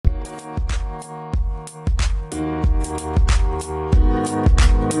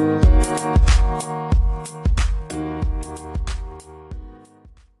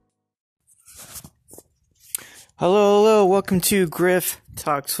Hello, welcome to Griff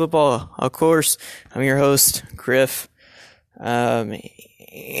Talks Football. Of course, I'm your host, Griff. And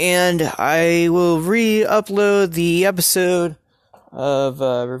I will re-upload the episode of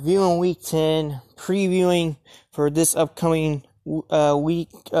reviewing Week 10, previewing for this upcoming week,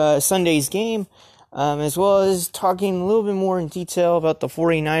 Sunday's game, as well as talking a little bit more in detail about the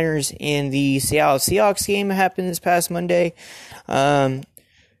 49ers and the Seattle Seahawks game that happened this past Monday. And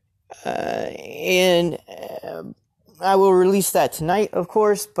I will release that tonight, of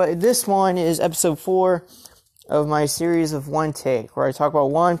course, but this one is episode 4 of my series of One Take, where I talk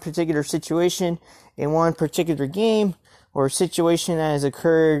about one particular situation in one particular game, or a situation that has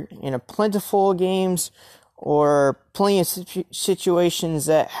occurred in a plentiful games, or plenty of situations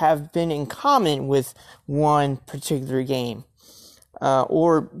that have been in common with one particular game,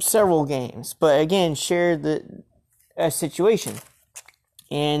 or several games, but again, share the situation.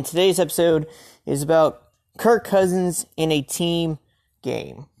 And today's episode is about Kirk Cousins in a team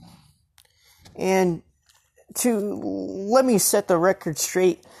game. And let me set the record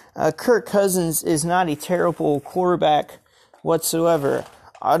straight, Kirk Cousins is not a terrible quarterback whatsoever.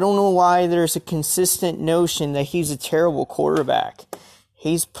 I don't know why there's a consistent notion that he's a terrible quarterback.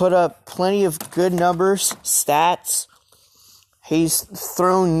 He's put up plenty of good numbers, stats. He's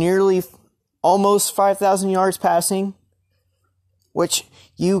thrown nearly almost 5,000 yards passing, which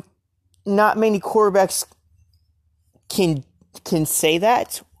not many quarterbacks can say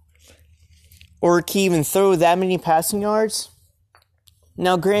that, or can even throw that many passing yards.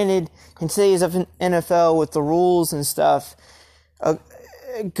 Now, granted, in today's NFL with the rules and stuff,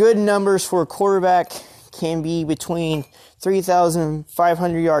 good numbers for a quarterback can be between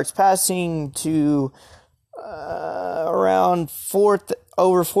 3,500 yards passing to around a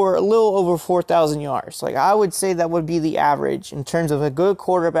little over 4,000 yards. Like, I would say that would be the average in terms of a good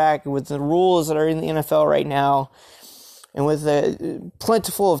quarterback with the rules that are in the NFL right now, and with the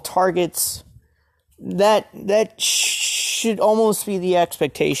plentiful of targets. That should almost be the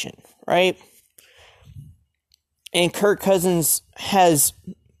expectation, right? And Kirk Cousins has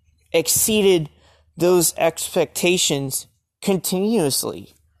exceeded those expectations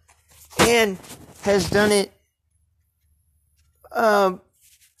continuously, and has done it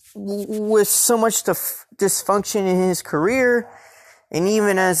with so much dysfunction in his career. And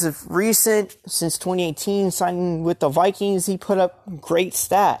even as of recent, since 2018, signing with the Vikings, he put up great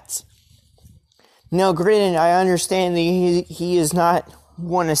stats. Now, granted, I understand that he has not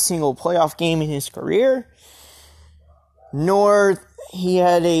won a single playoff game in his career, nor he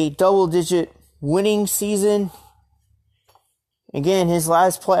had a double-digit winning season. Again, his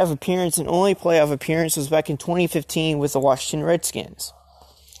last playoff appearance and only playoff appearance was back in 2015 with the Washington Redskins.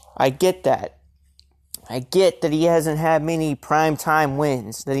 I get that. I get that he hasn't had many primetime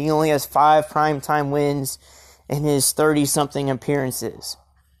wins, that he only has 5 primetime wins in his 30-something appearances.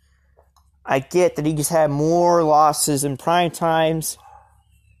 I get that he's had more losses in prime times.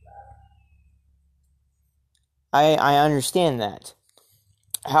 I understand that.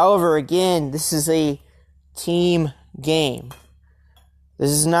 However, again, this is a team game. This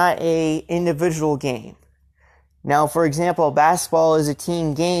is not an individual game. Now, for example, basketball is a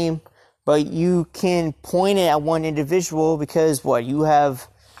team game, but you can point it at one individual because, you have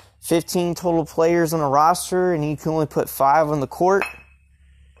 15 total players on a roster, and you can only put 5 on the court.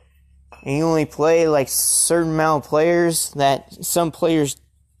 And you only play a certain amount of players that some players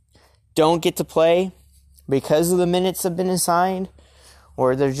don't get to play because of the minutes have been assigned,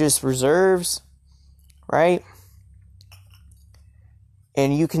 or they're just reserves, right?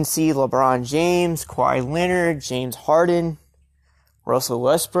 And you can see LeBron James, Kawhi Leonard, James Harden, Russell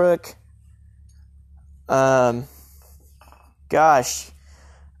Westbrook,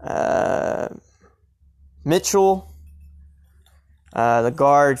 Mitchell, the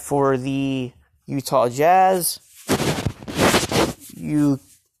guard for the Utah Jazz,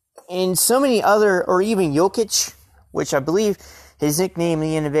 and so many other, or even Jokic, which I believe his nickname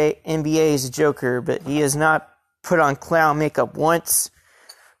in the NBA is Joker, but he has not put on clown makeup once,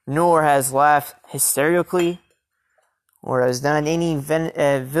 nor has laughed hysterically, or has done any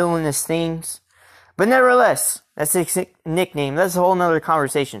villainous things. But nevertheless, that's his nickname. That's a whole nother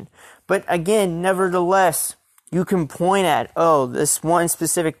conversation. But again, nevertheless, you can point at, this one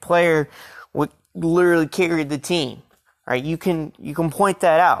specific player literally carried the team. Right? You can point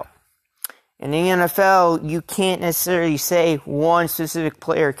that out. In the NFL, you can't necessarily say one specific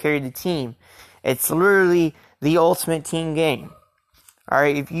player carried the team. It's literally the ultimate team game.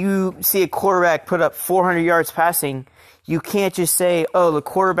 Alright, if you see a quarterback put up 400 yards passing, you can't just say, the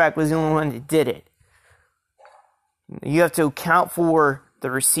quarterback was the only one that did it. You have to account for the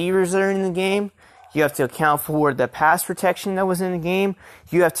receivers that are in the game. You have to account for the pass protection that was in the game.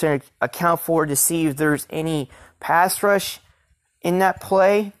 You have to account for to see if there's any pass rush in that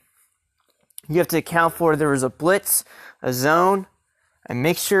play. You have to account for if there was a blitz, a zone, a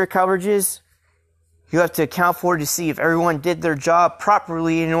mixture of coverages. You have to account for to see if everyone did their job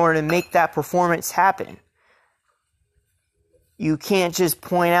properly in order to make that performance happen. You can't just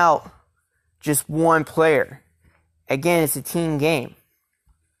point out just one player. Again, it's a team game.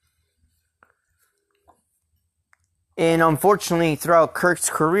 And unfortunately, throughout Kirk's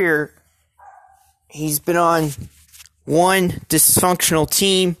career, he's been on one dysfunctional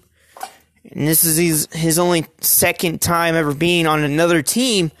team. And this is his only second time ever being on another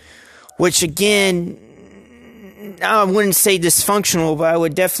team, which again, I wouldn't say dysfunctional, but I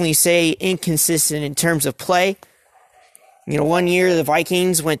would definitely say inconsistent in terms of play. You know, one year the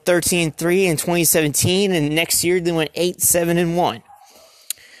Vikings went 13-3 in 2017, and next year they went 8-7-1.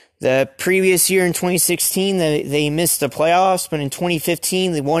 The previous year in 2016, they missed the playoffs, but in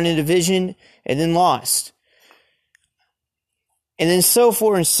 2015 they won a division and then lost. And then so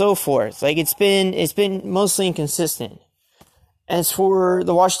forth and so forth. Like it's been mostly inconsistent. As for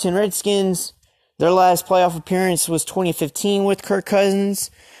the Washington Redskins, their last playoff appearance was 2015 with Kirk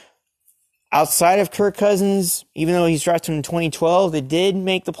Cousins. Outside of Kirk Cousins, even though he's drafted in 2012, they did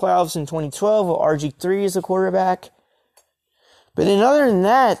make the playoffs in 2012 with RG3 as a quarterback. But then other than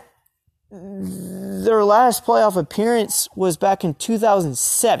that, their last playoff appearance was back in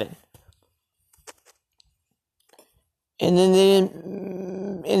 2007. And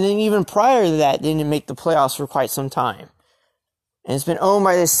then even prior to that, they didn't make the playoffs for quite some time. And it's been owned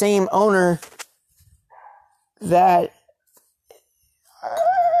by the same owner that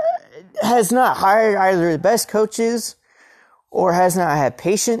has not hired either the best coaches or has not had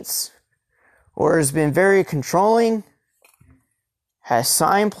patience or has been very controlling, has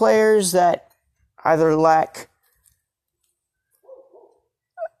signed players that either lack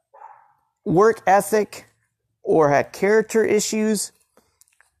work ethic or had character issues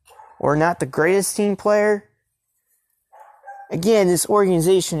or not the greatest team player. Again, this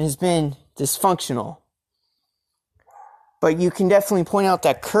organization has been dysfunctional. But you can definitely point out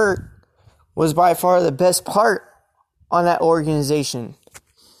that Kurt was by far the best part on that organization.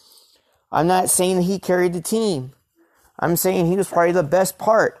 I'm not saying that he carried the team. I'm saying he was probably the best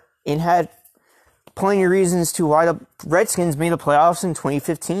part and had plenty of reasons to why the Redskins made the playoffs in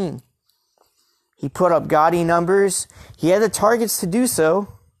 2015. He put up gaudy numbers. He had the targets to do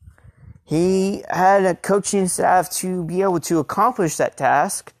so. He had a coaching staff to be able to accomplish that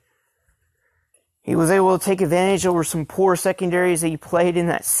task. He was able to take advantage over some poor secondaries that he played in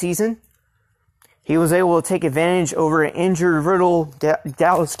that season. He was able to take advantage over an injured-riddled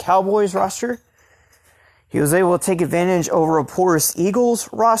Dallas Cowboys roster. He was able to take advantage over a porous Eagles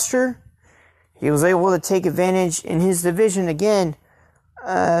roster. He was able to take advantage in his division, again,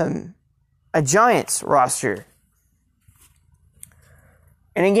 a Giants roster.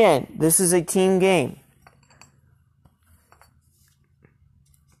 And again, this is a team game.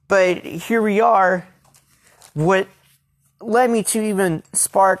 But here we are. What led me to even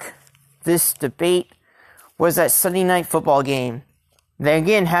spark this debate was that Sunday night football game that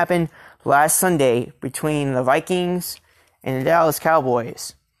again happened last Sunday between the Vikings and the Dallas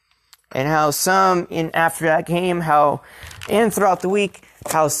Cowboys. And how after that game, and throughout the week,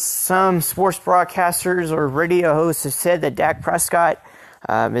 how some sports broadcasters or radio hosts have said that Dak Prescott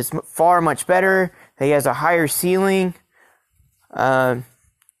is far much better, that he has a higher ceiling, that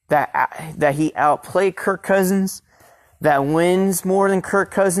he outplayed Kirk Cousins, that wins more than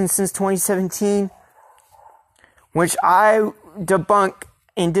Kirk Cousins since 2017, which I debunk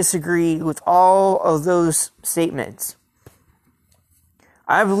and disagree with all of those statements.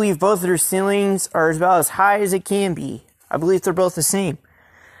 I believe both of their ceilings are about as high as it can be. I believe they're both the same.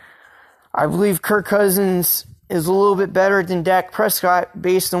 I believe Kirk Cousins is a little bit better than Dak Prescott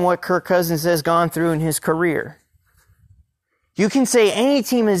based on what Kirk Cousins has gone through in his career. You can say any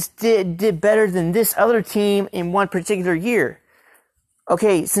team did better than this other team in one particular year.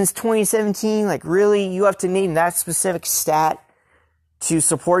 Okay, since 2017, like really, you have to name that specific stat to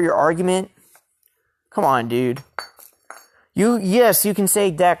support your argument? Come on, dude. Yes, you can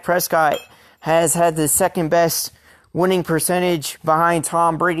say Dak Prescott has had the second best winning percentage behind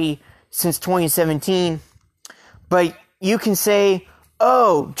Tom Brady since 2017. But you can say,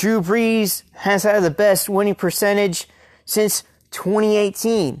 oh, Drew Brees has had the best winning percentage since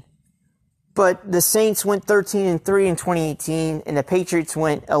 2018. But the Saints went 13-3 in 2018, and the Patriots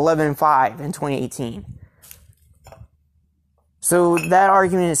went 11-5 in 2018. So that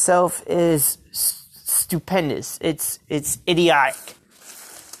argument itself is stupendous. It's idiotic.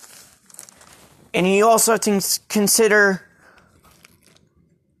 And you also have to consider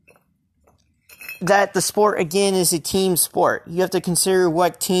that the sport, again, is a team sport. You have to consider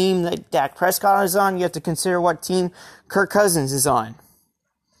what team that Dak Prescott is on. You have to consider what team Kirk Cousins is on.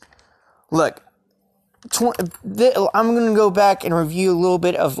 Look, I'm going to go back and review a little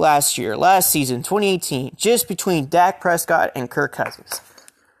bit of last season, 2018, just between Dak Prescott and Kirk Cousins.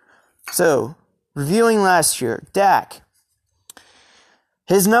 So, reviewing last year, Dak,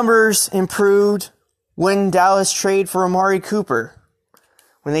 his numbers improved when Dallas traded for Amari Cooper.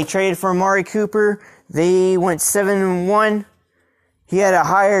 When they traded for Amari Cooper, they went 7-1. He had a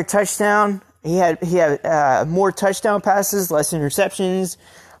higher touchdown. He had more touchdown passes, less interceptions,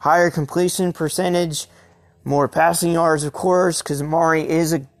 higher completion percentage, more passing yards, of course, because Amari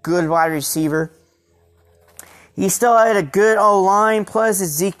is a good wide receiver. He still had a good O-line, plus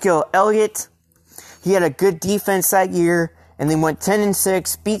Ezekiel Elliott. He had a good defense that year, and they went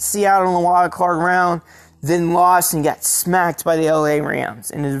 10-6, beat Seattle in the wild card round, then lost and got smacked by the LA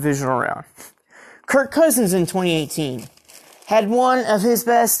Rams in the divisional round. Kirk Cousins in 2018 had one of his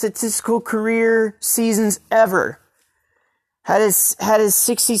best statistical career seasons ever. Had his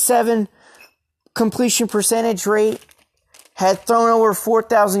 67 completion percentage rate, had thrown over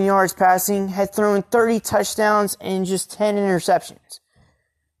 4,000 yards passing, had thrown 30 touchdowns and just 10 interceptions.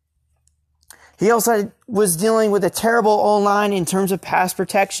 He also was dealing with a terrible O-line in terms of pass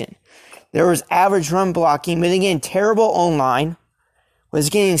protection. There was average run blocking, but again, terrible O-line. Was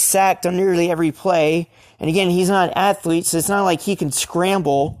getting sacked on nearly every play. And again, he's not an athlete, so it's not like he can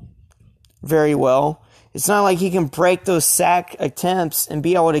scramble very well. It's not like he can break those sack attempts and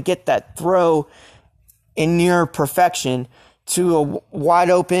be able to get that throw in near perfection to a wide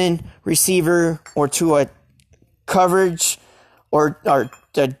open receiver or to a coverage or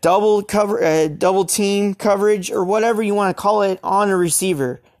a double team coverage or whatever you want to call it on a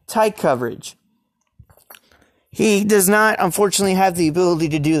receiver. Tight coverage. He does not, unfortunately, have the ability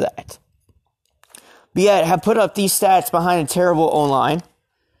to do that. But yet, have put up these stats behind a terrible O-line.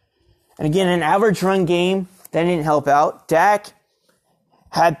 And again, an average run game, that didn't help out. Dak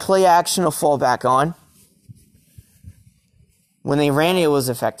had play action to fall back on. When they ran it, it was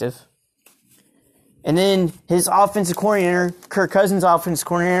effective. And then his offensive coordinator, Kirk Cousins' offensive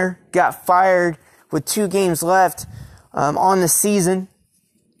coordinator, got fired with 2 games left on the season.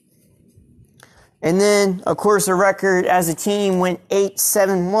 And then, of course, the record as a team went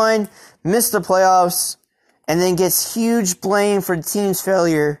 8-7-1, missed the playoffs, and then gets huge blame for the team's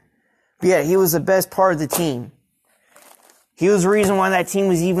failure. But yeah, he was the best part of the team. He was the reason why that team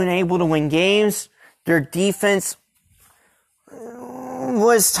was even able to win games. Their defense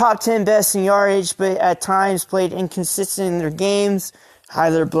was top 10 best in yardage, but at times played inconsistent in their games,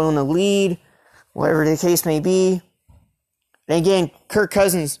 either blown a lead, whatever the case may be. And again, Kirk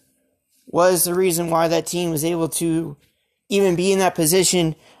Cousins was the reason why that team was able to even be in that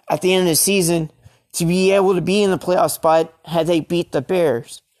position at the end of the season to be able to be in the playoff spot had they beat the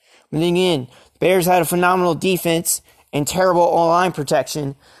Bears. But then again, the Bears had a phenomenal defense and terrible O-line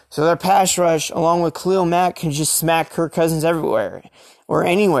protection, so their pass rush, along with Khalil Mack, can just smack Kirk Cousins everywhere or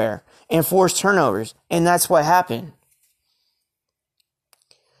anywhere and force turnovers, and that's what happened.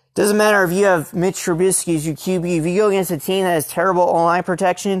 Doesn't matter if you have Mitch Trubisky as your QB. If you go against a team that has terrible O-line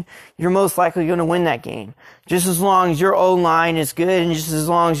protection, you're most likely going to win that game. Just as long as your O-line is good and just as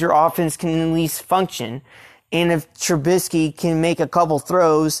long as your offense can at least function. And if Trubisky can make a couple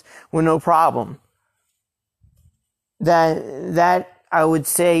throws with no problem. That I would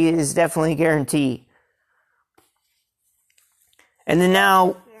say is definitely a guarantee. And then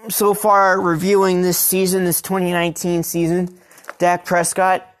now, so far, reviewing this season, this 2019 season, Dak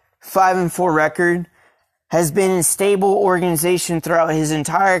Prescott, 5-4 record, has been in stable organization throughout his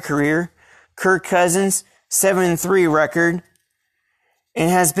entire career. Kirk Cousins, 7-3 record,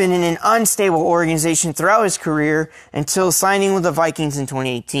 and has been in an unstable organization throughout his career until signing with the Vikings in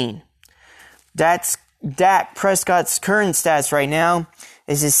 2018. That's Dak Prescott's current stats right now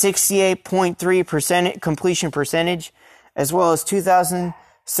is his 68.3% completion percentage, as well as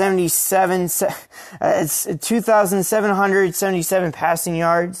 2,777 passing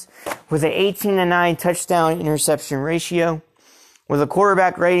yards with an 18-9 touchdown interception ratio with a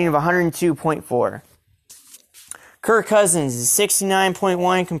quarterback rating of 102.4. Kirk Cousins is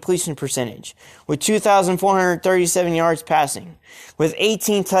 69.1 completion percentage with 2,437 yards passing with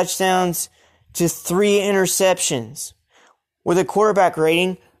 18 touchdowns to 3 interceptions with a quarterback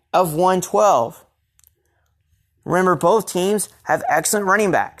rating of 112. Remember, both teams have excellent running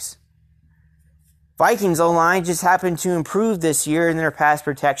backs. Vikings O-line just happened to improve this year in their pass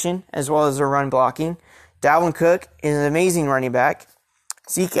protection as well as their run blocking. Dalvin Cook is an amazing running back.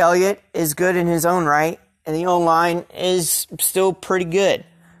 Zeke Elliott is good in his own right, and the O-line is still pretty good.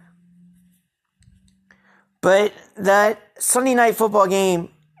 But that Sunday night football game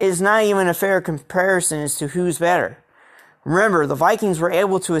is not even a fair comparison as to who's better. Remember, the Vikings were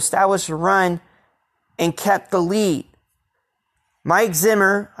able to establish a run and kept the lead. Mike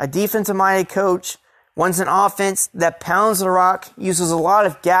Zimmer, a defensive-minded coach, wants an offense that pounds the rock, uses a lot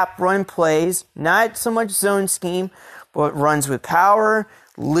of gap run plays, not so much zone scheme, but runs with power,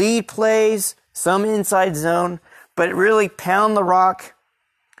 lead plays, some inside zone, but really pound the rock.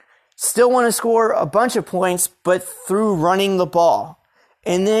 Still want to score a bunch of points, but through running the ball.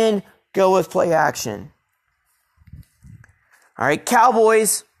 And then go with play action. All right,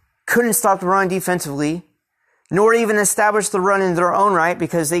 Cowboys couldn't stop the run defensively, nor even establish the run in their own right,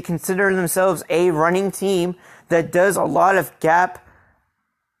 because they consider themselves a running team that does a lot of gap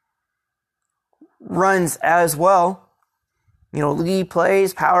runs as well. Lead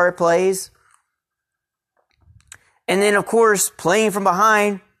plays, power plays. And then, of course, playing from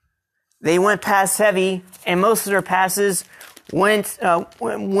behind, they went pass heavy, and most of their passes went,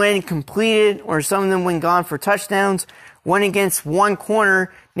 when completed, or some of them when gone for touchdowns, went against one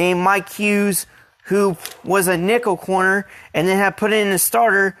corner named Mike Hughes, who was a nickel corner, and then had put in a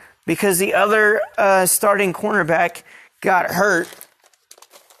starter because the other starting cornerback got hurt.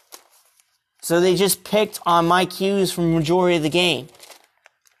 So they just picked on Mike Hughes for the majority of the game.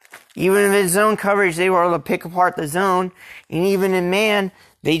 Even in his zone coverage, they were able to pick apart the zone. And even in man,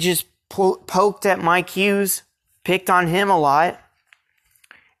 they just poked at Mike Hughes, picked on him a lot.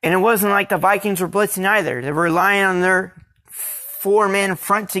 And it wasn't like the Vikings were blitzing either. They were relying on their four-man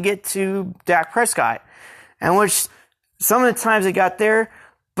front to get to Dak Prescott. And which some of the times they got there,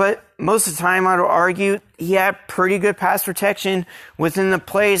 but most of the time I would argue he had pretty good pass protection within the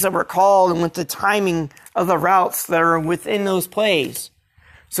plays that were called and with the timing of the routes that are within those plays.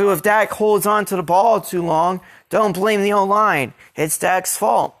 So if Dak holds on to the ball too long, don't blame the O-line. It's Dak's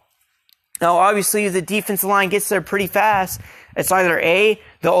fault. Now, obviously, if the defensive line gets there pretty fast, it's either A,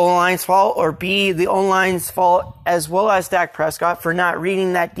 the O-line's fault, or B, the O-line's fault as well as Dak Prescott for not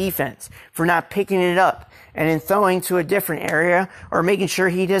reading that defense, for not picking it up and then throwing to a different area or making sure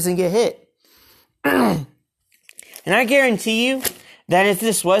he doesn't get hit. And I guarantee you that if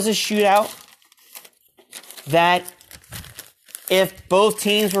this was a shootout, that if both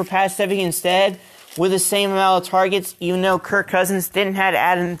teams were pass heavy instead, with the same amount of targets, even though Kirk Cousins didn't have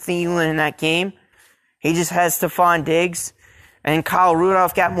Adam Thielen in that game, he just had Stephon Diggs, and Kyle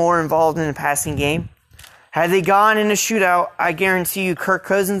Rudolph got more involved in the passing game. Had they gone in a shootout, I guarantee you Kirk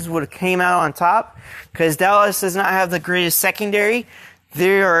Cousins would have came out on top, because Dallas does not have the greatest secondary.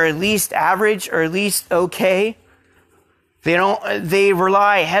 They are at least average or at least okay. They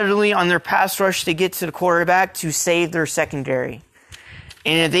rely heavily on their pass rush to get to the quarterback to save their secondary.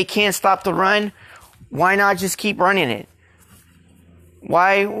 And if they can't stop the run, why not just keep running it?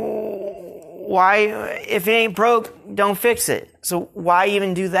 Why, if it ain't broke, don't fix it. So why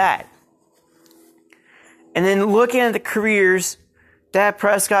even do that? And then looking at the careers, Dak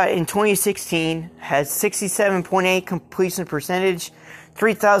Prescott in 2016 had 67.8 completion percentage,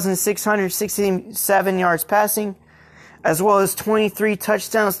 3,667 yards passing, as well as 23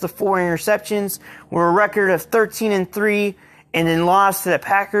 touchdowns to 4 interceptions, with a record of 13-3, and then lost to the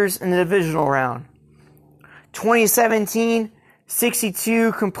Packers in the divisional round. 2017,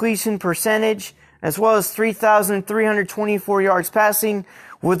 62 completion percentage, as well as 3,324 yards passing,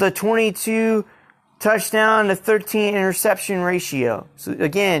 with a 22 touchdown to 13 interception ratio. So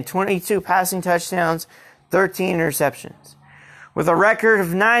again, 22 passing touchdowns, 13 interceptions. With a record of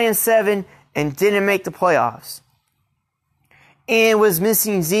 9-7 and didn't make the playoffs. And was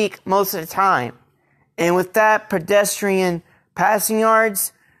missing Zeke most of the time. And with that pedestrian passing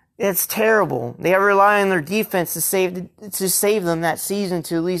yards, it's terrible. They rely on their defense to save them that season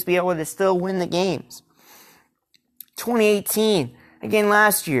to at least be able to still win the games. 2018, again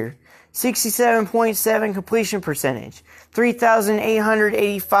last year, 67.7 completion percentage,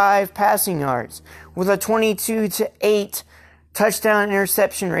 3,885 passing yards, with a 22-8 touchdown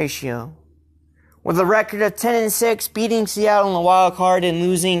interception ratio. With a record of 10-6, beating Seattle in the wild card and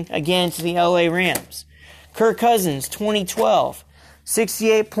losing again to the LA Rams. Kirk Cousins, 2012,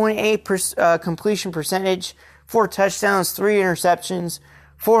 68.8 completion percentage, 4 touchdowns, 3 interceptions,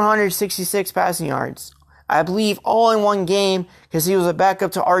 466 passing yards. I believe all in one game because he was a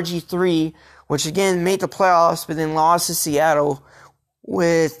backup to RG3, which again made the playoffs but then lost to Seattle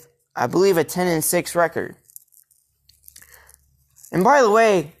with, I believe, a 10-6 record. And by the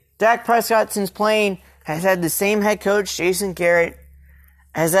way, Dak Prescott, since playing, has had the same head coach, Jason Garrett,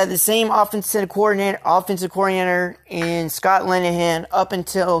 has had the same offensive coordinator in Scott Linehan up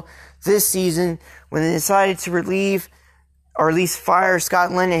until this season, when they decided to relieve or at least fire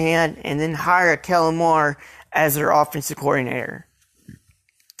Scott Linehan and then hire Kellen Moore as their offensive coordinator.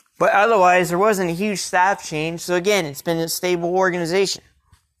 But otherwise, there wasn't a huge staff change, so again, it's been a stable organization.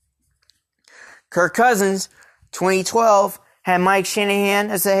 Kirk Cousins, 2012, had Mike Shanahan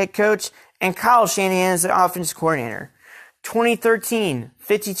as the head coach and Kyle Shanahan as the offensive coordinator. 2013,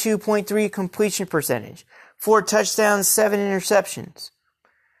 52.3 completion percentage, 4 touchdowns, 7 interceptions.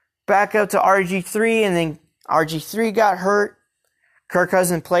 Back up to RG3, and then RG3 got hurt. Kirk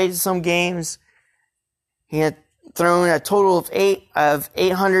Cousins played some games. He had thrown a total of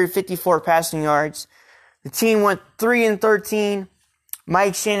 854 passing yards. The team went 3-13.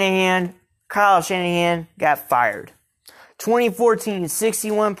 Mike Shanahan, Kyle Shanahan got fired. 2014,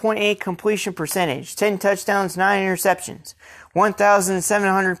 61.8 completion percentage, 10 touchdowns, 9 interceptions,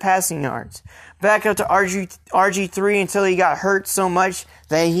 1,700 passing yards. Back up to RG3 until he got hurt so much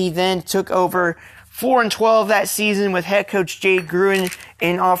that he then took over 4-12 that season with head coach Jay Gruden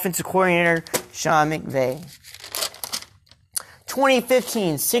and offensive coordinator Sean McVay.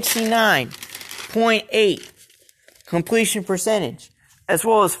 2015, 69.8 completion percentage, as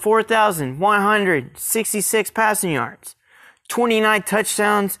well as 4,166 passing yards, 29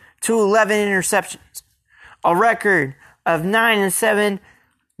 touchdowns to 11 interceptions. A record of 9-7,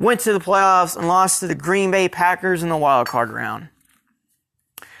 went to the playoffs and lost to the Green Bay Packers in the wild card round.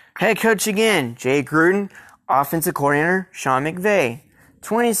 Head coach again, Jay Gruden. Offensive coordinator, Sean McVay.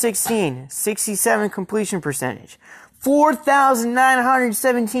 2016, 67 completion percentage,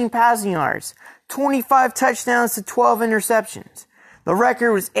 4,917 passing yards, 25 touchdowns to 12 interceptions. The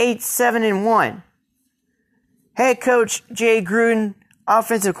record was 8-7-1. Head coach Jay Gruden,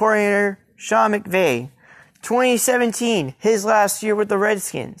 offensive coordinator Sean McVay. 2017, his last year with the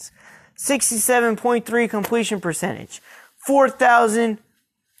Redskins. 67.3 completion percentage,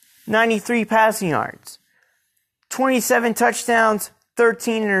 4,093 passing yards, 27 touchdowns,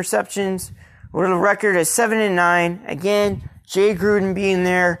 13 interceptions, with a record of 7-9. Again, Jay Gruden being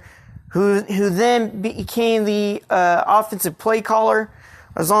there, who then became the offensive play caller,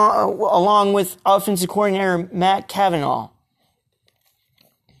 along with offensive coordinator Matt Cavanaugh.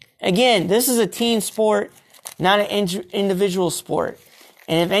 Again, this is a team sport, not an individual sport.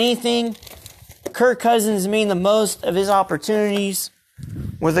 And if anything, Kirk Cousins made the most of his opportunities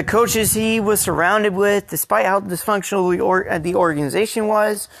with the coaches he was surrounded with, despite how dysfunctional the organization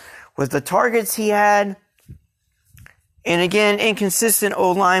was, with the targets he had, and again, inconsistent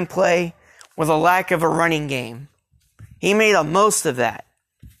O-line play with a lack of a running game. He made the most of that.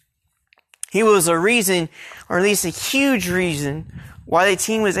 He was a reason, or at least a huge reason, why the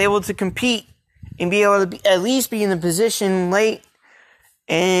team was able to compete and be able to at least be in the position late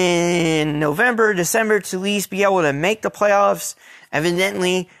in November, December to at least be able to make the playoffs.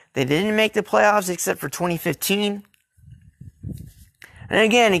 Evidently, they didn't make the playoffs except for 2015. And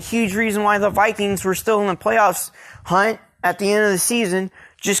again, a huge reason why the Vikings were still in the playoffs hunt at the end of the season,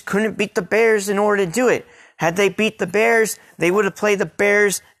 just couldn't beat the Bears in order to do it. Had they beat the Bears, they would have played the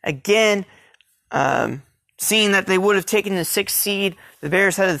Bears again, seeing that they would have taken the 6th seed, the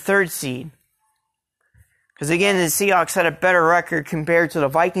Bears had the 3rd seed. Because again, the Seahawks had a better record compared to the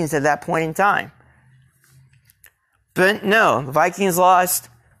Vikings at that point in time. But no, the Vikings lost,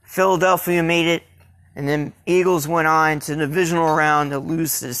 Philadelphia made it, and then Eagles went on to the divisional round to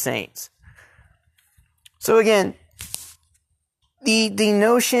lose to the Saints. So again, the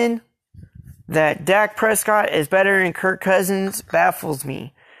notion that Dak Prescott is better than Kirk Cousins baffles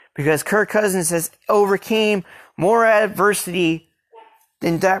me, because Kirk Cousins has overcame more adversity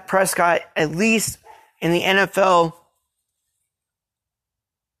than Dak Prescott, at least in the NFL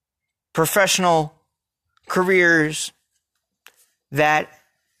professional careers that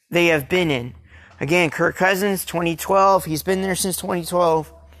they have been in. Again, Kirk Cousins, 2012, he's been there since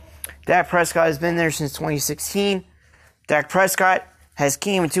 2012. Dak Prescott has been there since 2016. Dak Prescott has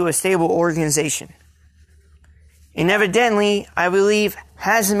came into a stable organization. And evidently, I believe,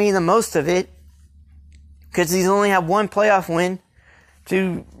 hasn't made the most of it, because he's only had 1 playoff win,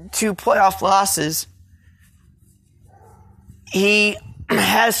 two playoff losses. He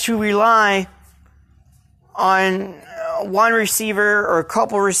has to rely on one receiver or a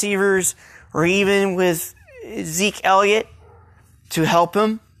couple receivers, or even with Zeke Elliott to help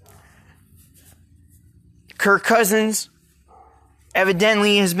him. Kirk Cousins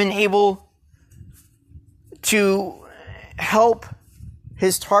evidently has been able to help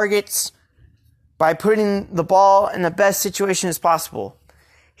his targets by putting the ball in the best situation as possible.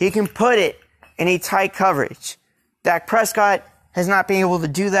 He can put it in a tight coverage. Dak Prescott has not been able to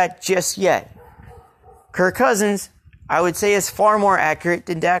do that just yet. Kirk Cousins, I would say, is far more accurate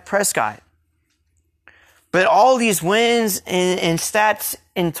than Dak Prescott. But all these wins and stats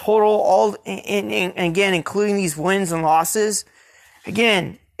in total, again, including these wins and losses,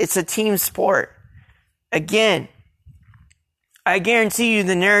 again, it's a team sport. Again, I guarantee you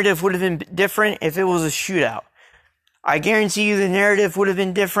the narrative would have been different if it was a shootout. I guarantee you the narrative would have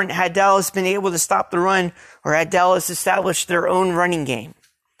been different had Dallas been able to stop the run or had Dallas established their own running game.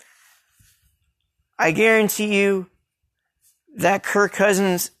 I guarantee you that Kirk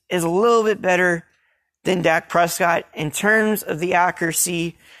Cousins is a little bit better than Dak Prescott in terms of the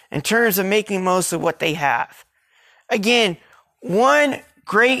accuracy, in terms of making most of what they have. Again, one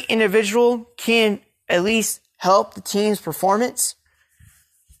great individual can at least help the team's performance.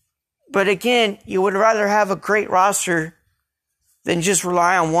 But again, you would rather have a great roster than just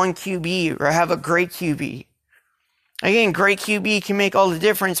rely on one QB or have a great QB. Again, great QB can make all the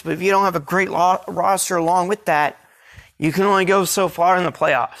difference, but if you don't have a great roster along with that, you can only go so far in the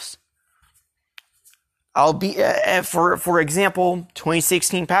playoffs. For example,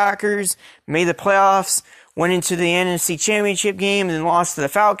 2016 Packers made the playoffs, went into the NFC Championship game, and then lost to the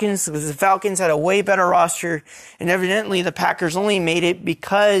Falcons because the Falcons had a way better roster, and evidently the Packers only made it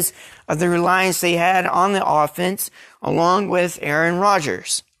because of the reliance they had on the offense along with Aaron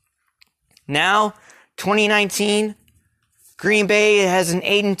Rodgers. Now, 2019, Green Bay has an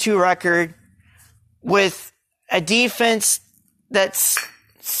 8-2 record with a defense that's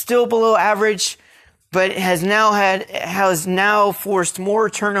still below average, but has now forced more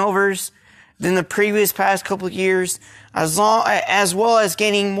turnovers than the previous past couple of years, as well as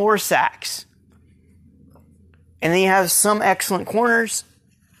getting more sacks. And then you have some excellent corners.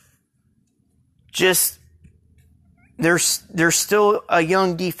 Just they're still a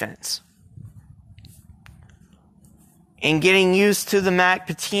young defense. And getting used to the Matt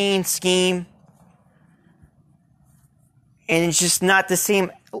Patine scheme, and it's just not the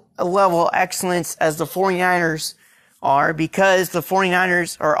same level of excellence as the 49ers are, because the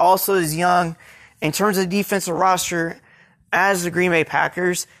 49ers are also as young in terms of defensive roster as the Green Bay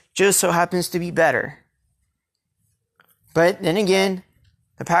Packers, just so happens to be better. But then again,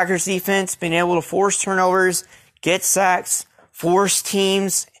 the Packers defense been able to force turnovers, get sacks, force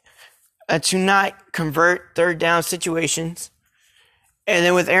teams to not convert third down situations. And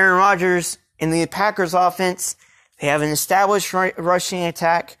then with Aaron Rodgers in the Packers offense, they have an established rushing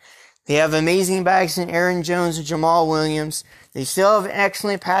attack. They have amazing backs in Aaron Jones and Jamal Williams. They still have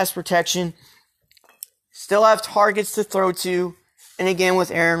excellent pass protection. Still have targets to throw to. And again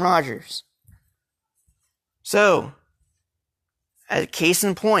with Aaron Rodgers. So, as a case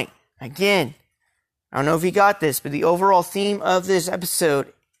in point, again, I don't know if you got this, but the overall theme of this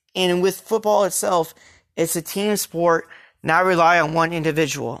episode, and with football itself, it's a team sport, not rely on one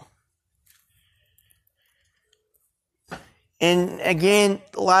individual. And again,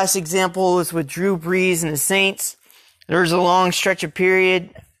 the last example is with Drew Brees and the Saints. There's a long stretch of period,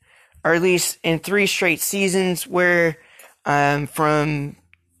 or at least in 3 straight seasons, where from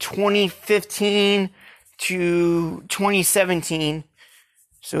 2015 to 2017,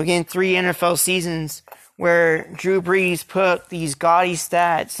 so again, 3 NFL seasons, where Drew Brees put up these gaudy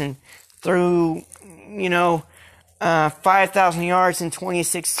stats and threw, 5,000 yards in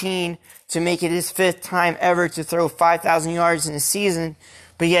 2016 to make it his 5th time ever to throw 5,000 yards in a season,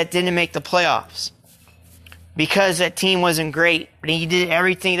 but yet didn't make the playoffs. Because that team wasn't great, but he did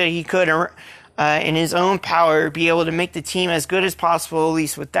everything that he could in his own power to be able to make the team as good as possible, at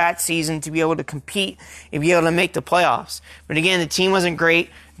least with that season, to be able to compete and be able to make the playoffs. But again, the team wasn't great.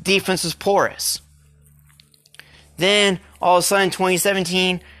 Defense was porous. Then, all of a sudden,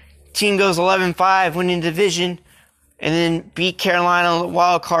 2017, team goes 11-5, winning the division, and then beat Carolina in the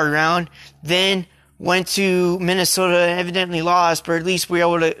wild card round. Then went to Minnesota and evidently lost, but at least we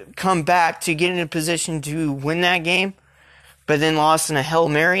were able to come back to get in a position to win that game, but then lost in a Hail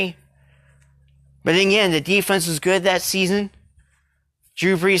Mary. But again, the defense was good that season.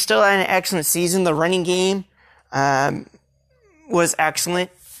 Drew Brees still had an excellent season. The running game was excellent.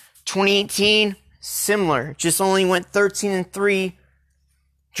 2018, similar. Just only went 13-3.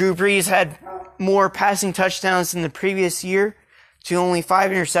 Drew Brees had more passing touchdowns than the previous year to only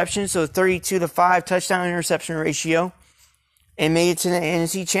 5 interceptions, so 32-5 touchdown interception ratio, and made it to the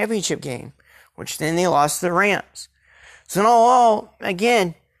NFC Championship game, which then they lost to the Rams. So in all,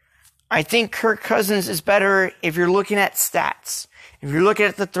 again, I think Kirk Cousins is better if you're looking at stats, if you're looking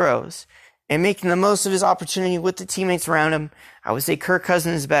at the throws, and making the most of his opportunity with the teammates around him. I would say Kirk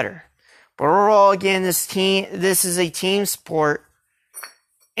Cousins is better. But overall, again, this is a team sport.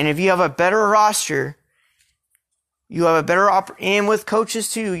 And if you have a better roster, you have a better and with coaches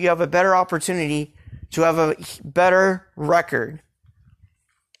too, you have a better opportunity to have a better record.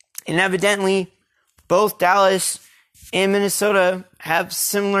 And evidently, both Dallas and Minnesota have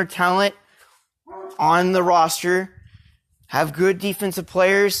similar talent on the roster, have good defensive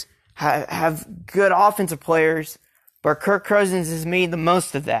players, have good offensive players, but Kirk Cousins has made the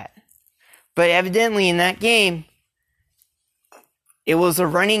most of that. But evidently in that game, it was a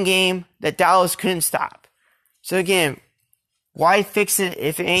running game that Dallas couldn't stop. So again, why fix it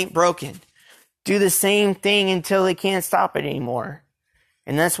if it ain't broken? Do the same thing until they can't stop it anymore.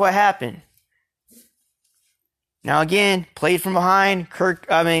 And that's what happened. Now again, played from behind.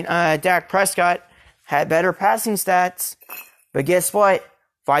 Dak Prescott had better passing stats. But guess what?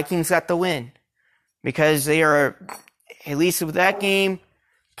 Vikings got the win. Because they are, at least with that game,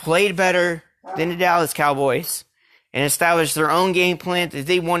 played better than the Dallas Cowboys. And established their own game plan that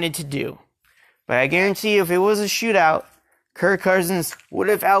they wanted to do. But I guarantee you, if it was a shootout, Kirk Cousins would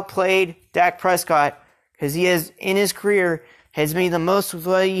have outplayed Dak Prescott. Because he has, in his career, has made the most of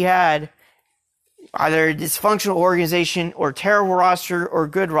what he had. Either a dysfunctional organization or terrible roster or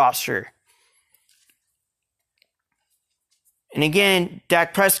good roster. And again,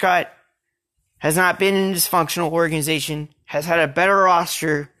 Dak Prescott has not been in a dysfunctional organization, has had a better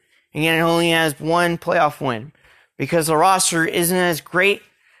roster, and yet it only has one playoff win. Because the roster isn't as great,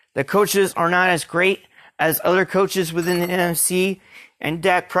 the coaches are not as great as other coaches within the NFC, and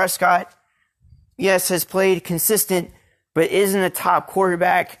Dak Prescott, yes, has played consistent, but isn't a top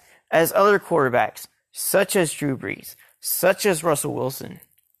quarterback as other quarterbacks, such as Drew Brees, such as Russell Wilson,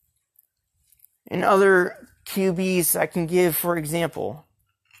 and other QBs I can give, for example,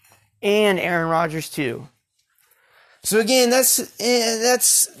 and Aaron Rodgers too. So again, that's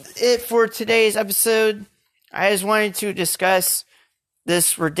it for today's episode. I just wanted to discuss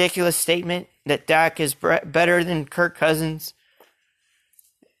this ridiculous statement that Dak is better than Kirk Cousins,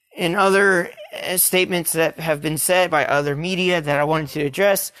 and other statements that have been said by other media that I wanted to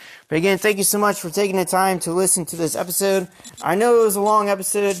address. But again, thank you so much for taking the time to listen to this episode. I know it was a long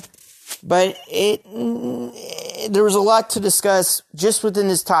episode, but there was a lot to discuss just within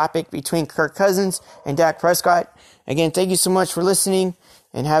this topic between Kirk Cousins and Dak Prescott. Again, thank you so much for listening,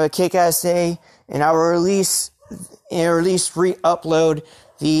 and have a kick-ass day. And I will re-upload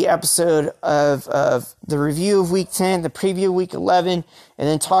the episode of the review of Week 10, the preview of Week 11, and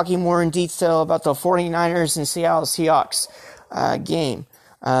then talking more in detail about the 49ers and Seattle Seahawks game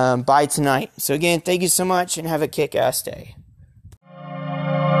by tonight. So again, thank you so much, and have a kick-ass day.